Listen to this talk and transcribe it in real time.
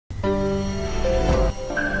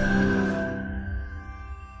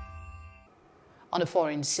On a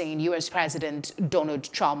foreign scene, U.S. President Donald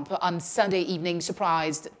Trump on Sunday evening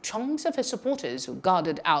surprised chunks of his supporters who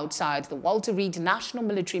gathered outside the Walter Reed National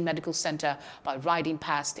Military Medical Center by riding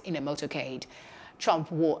past in a motorcade.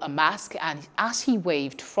 Trump wore a mask as he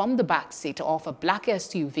waved from the back seat of a black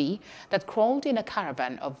SUV that crawled in a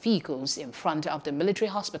caravan of vehicles in front of the military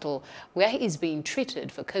hospital where he is being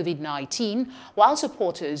treated for COVID-19, while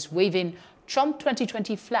supporters waving Trump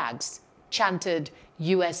 2020 flags chanted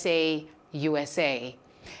USA, USA.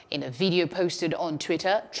 In a video posted on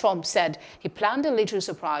Twitter, Trump said he planned a little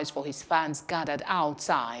surprise for his fans gathered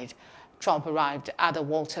outside. Trump arrived at the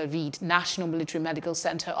Walter Reed National Military Medical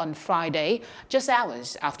Center on Friday, just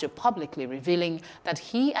hours after publicly revealing that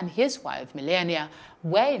he and his wife, Melania,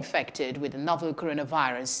 were infected with the novel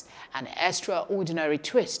coronavirus, an extraordinary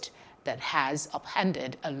twist that has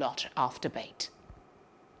upended a lot of debate.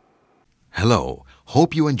 Hello,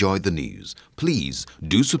 hope you enjoyed the news. Please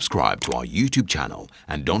do subscribe to our YouTube channel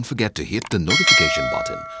and don't forget to hit the notification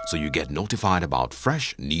button so you get notified about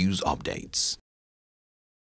fresh news updates.